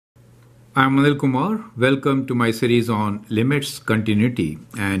I'm Anil Kumar. Welcome to my series on limits, continuity,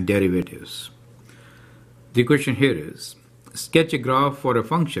 and derivatives. The question here is, sketch a graph for a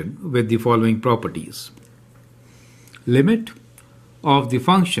function with the following properties. Limit of the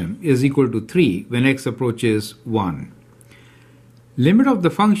function is equal to 3 when x approaches 1. Limit of the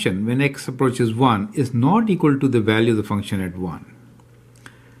function when x approaches 1 is not equal to the value of the function at 1.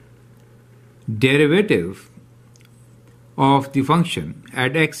 Derivative of the function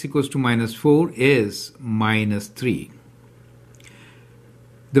at x equals to minus 4 is minus 3.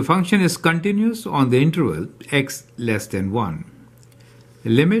 The function is continuous on the interval x less than 1.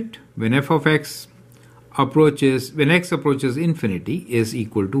 Limit when f of x approaches infinity is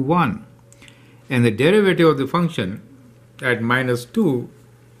equal to 1. And the derivative of the function at minus 2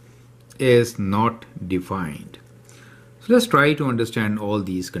 is not defined. So let's try to understand all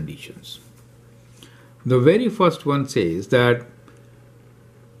these conditions. The very first one says that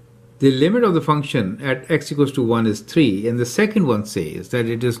the limit of the function at x equals to 1 is 3, and the second one says that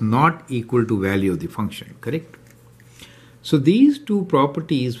it is not equal to value of the function, correct? So these two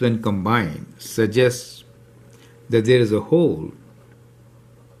properties when combined suggest that there is a hole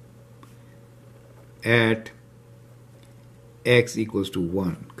at x equals to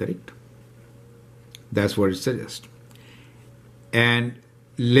 1, correct? That's what it suggests. And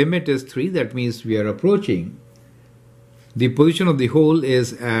limit is 3, that means we are approaching. The position of the hole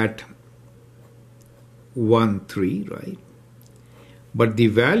is at 1, 3, right? But the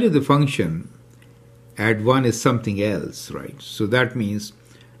value of the function at 1 is something else, right? So that means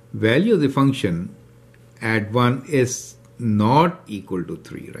value of the function at 1 is not equal to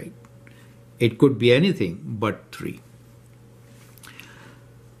 3, right? It could be anything but 3.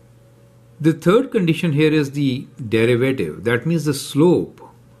 The third condition here is the derivative. That means the slope,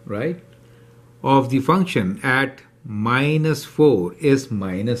 right, of the function at minus 4 is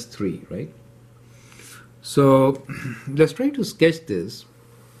minus 3, right? So let's try to sketch this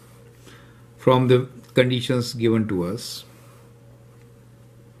from the conditions given to us.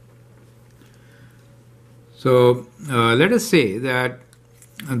 So let us say that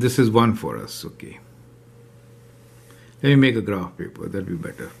this is 1 for us, okay. Let me make a graph paper, that will be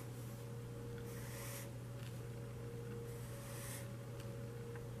better.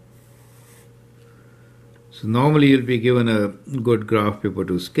 So normally you'll be given a good graph paper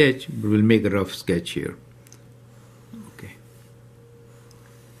to sketch, but we'll make a rough sketch here. Okay.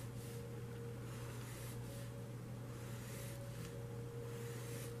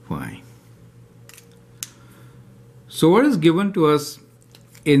 Fine. So what is given to us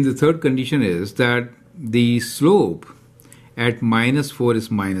in the third condition is that the slope at minus 4 is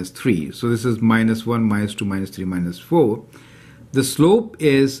minus 3. So this is minus 1, minus 2, minus 3, minus 4. The slope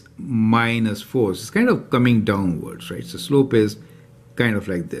is minus 4. So it's kind of coming downwards, right? So slope is kind of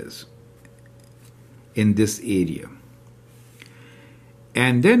like this in this area.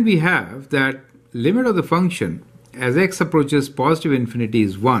 And then we have that limit of the function as x approaches positive infinity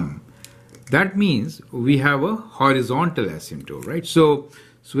is 1. That means we have a horizontal asymptote, right? So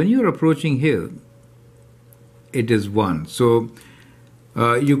when you're approaching here, it is 1. So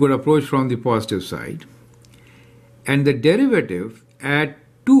you could approach from the positive side. And the derivative at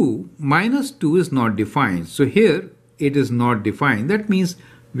 2, minus 2 is not defined. So here it is not defined. That means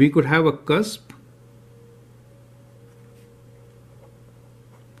we could have a cusp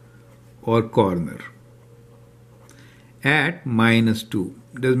or corner at minus 2.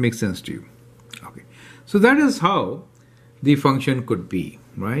 Does it make sense to you? Okay. So that is how the function could be,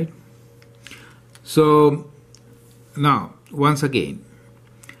 right? So now, once again,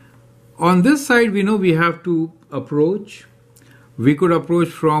 on this side we know we have to approach. We could approach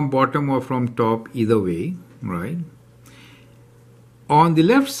from bottom or from top, either way, right? On the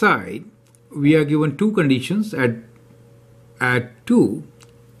left side we are given two conditions. At 2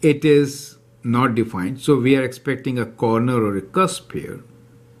 it is not defined, so we are expecting a corner or a cusp here.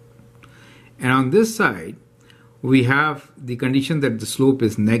 And on this side we have the condition that the slope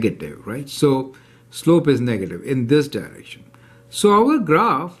is negative, right? So slope is negative in this direction. So our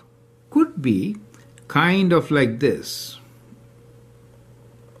graph could be kind of like this.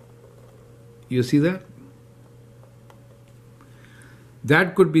 You see that?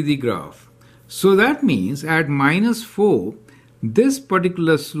 That could be the graph. So that means at minus 4, this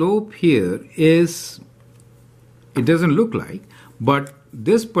particular slope here is, it doesn't look like, but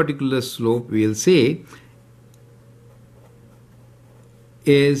this particular slope we'll say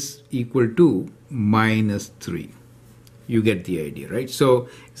is equal to minus 3. You get the idea, right? So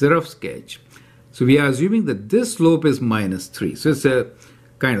it's a rough sketch. So we are assuming that this slope is minus 3. So it's a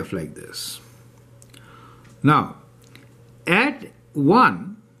kind of like this. Now, at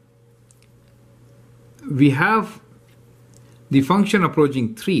 1, we have the function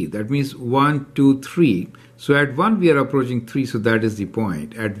approaching 3. That means 1, 2, 3. So at 1 we are approaching 3, so that is the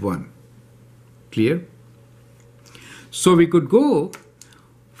point at 1. Clear? So we could go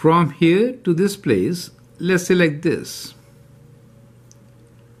from here to this place, let's say like this.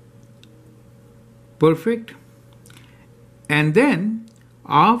 Perfect. And then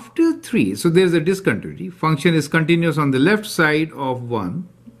after 3, so there's a discontinuity. Function is continuous on the left side of 1.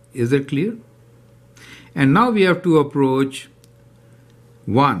 Is that clear? And now we have to approach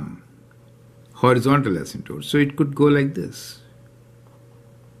 1 horizontal asymptote. So it could go like this.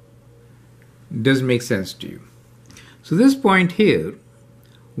 Does make sense to you? So this point here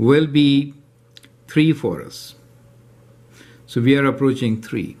will be 3 for us. So we are approaching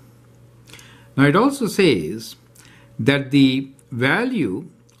 3. Now it also says that the value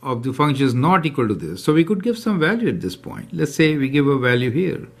of the function is not equal to this. So we could give some value at this point. Let's say we give a value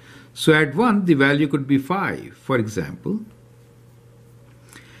here. So at 1 the value could be 5, for example.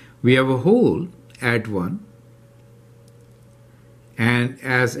 We have a hole at 1, and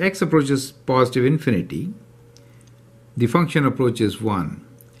as x approaches positive infinity, the function approaches 1.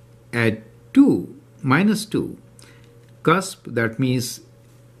 At 2, minus 2, cusp, that means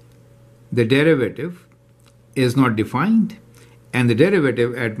the derivative is not defined, and the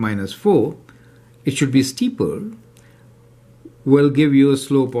derivative at minus 4, it should be steeper, will give you a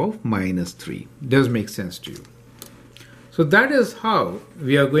slope of minus 3. Does make sense to you? So that is how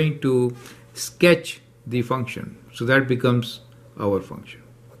we are going to sketch the function. So that becomes our function.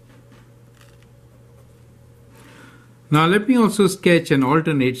 Now let me also sketch an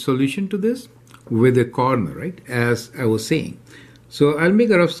alternate solution to this with a corner, right, as I was saying. So I'll make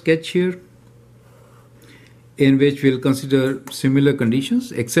a rough sketch here in which we'll consider similar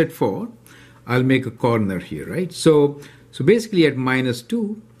conditions, except for I'll make a corner here, right? So basically at minus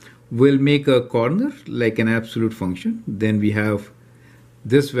 2, we'll make a corner like an absolute function. Then we have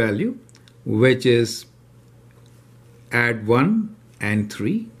this value, which is at 1 and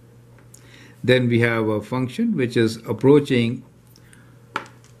 3. Then we have a function which is approaching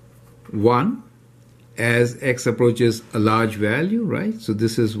 1 as x approaches a large value, right? So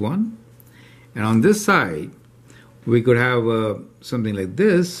this is 1. And on this side, we could have something like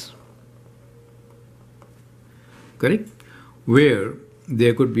this, correct? Where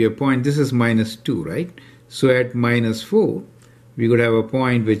there could be a point, this is minus 2, right? So at minus 4, we could have a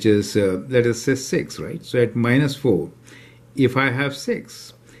point which is, let us say 6, right? So at minus 4, if I have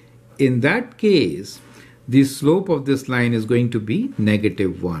 6, in that case, the slope of this line is going to be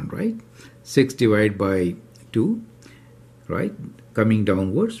negative 1, right? 6 divided by 2, right? Coming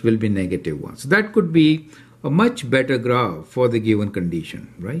downwards will be negative 1. So that could be a much better graph for the given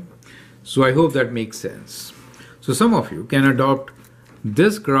condition, right? So I hope that makes sense. So some of you can adopt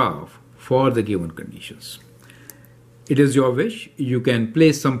this graph for the given conditions. It is your wish. You can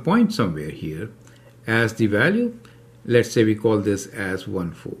place some point somewhere here as the value. Let's say we call this as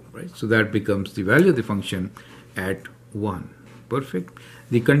 1, 4, right? So that becomes the value of the function at 1. Perfect.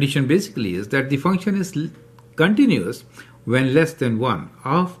 The condition basically is that the function is continuous when less than 1.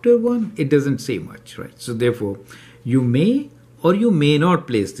 After 1, it doesn't say much, right? So therefore, you may or you may not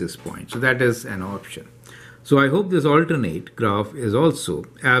place this point. So that is an option. So I hope this alternate graph is also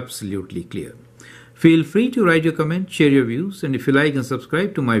absolutely clear. Feel free to write your comment, share your views, and if you like and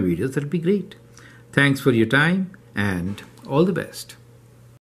subscribe to my videos, that'll be great. Thanks for your time and all the best.